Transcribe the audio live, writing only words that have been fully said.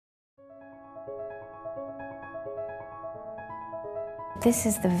This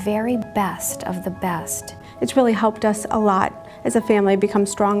is the very best of the best. It's really helped us a lot as a family become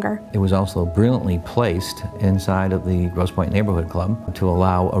stronger. It was also brilliantly placed inside of the Grosse Pointe Neighborhood Club to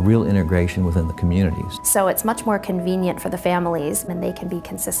allow a real integration within the communities. So it's much more convenient for the families and they can be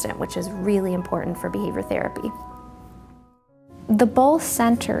consistent, which is really important for behavior therapy. The Boll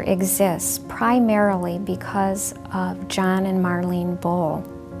Center exists primarily because of John and Marlene Boll.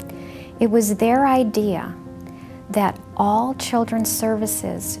 It was their idea that all children's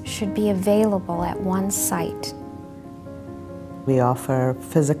services should be available at one site. We offer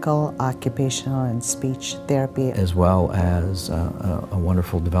physical, occupational, and speech therapy, as well as a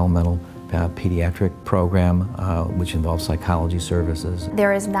wonderful developmental pediatric program which involves psychology services.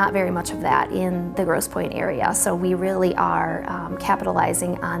 There is not very much of that in the Grosse Pointe area, so we really are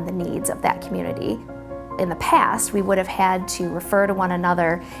capitalizing on the needs of that community. In the past, we would have had to refer to one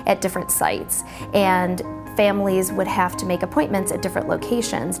another at different sites, and families would have to make appointments at different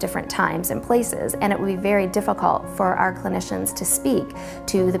locations, different times and places, and it would be very difficult for our clinicians to speak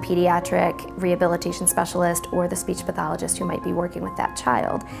to the pediatric rehabilitation specialist or the speech pathologist who might be working with that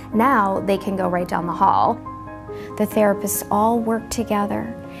child. Now they can go right down the hall. The therapists all work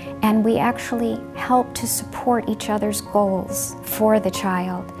together, and we actually help to support each other's goals for the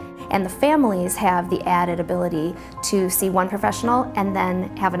child. And the families have the added ability to see one professional and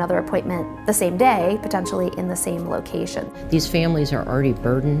then have another appointment the same day, potentially in the same location. These families are already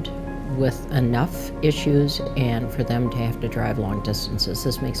burdened with enough issues, and for them to have to drive long distances,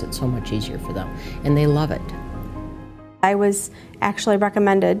 this makes it so much easier for them, and they love it. I was actually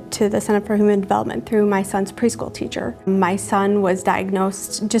recommended to the Center for Human Development through my son's preschool teacher. My son was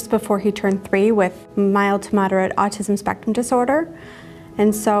diagnosed just before he turned 3 with mild to moderate autism spectrum disorder.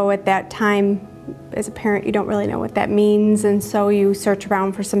 And so at that time, as a parent, you don't really know what that means, and so you search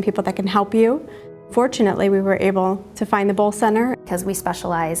around for some people that can help you. Fortunately, we were able to find the Boll Center. Because we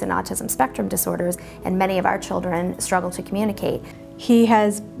specialize in autism spectrum disorders, and many of our children struggle to communicate. He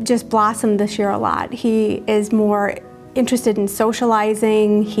has just blossomed this year a lot. He is more interested in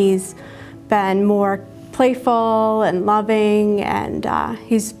socializing. He's been more playful and loving, and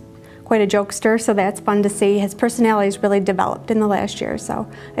he's quite a jokester, so that's fun to see. His personality's really developed in the last year, so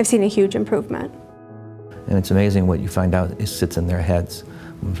I've seen a huge improvement. And it's amazing what you find out sits in their heads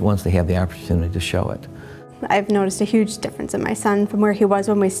once they have the opportunity to show it. I've noticed a huge difference in my son from where he was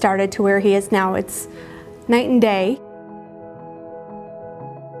when we started to where he is now. It's night and day.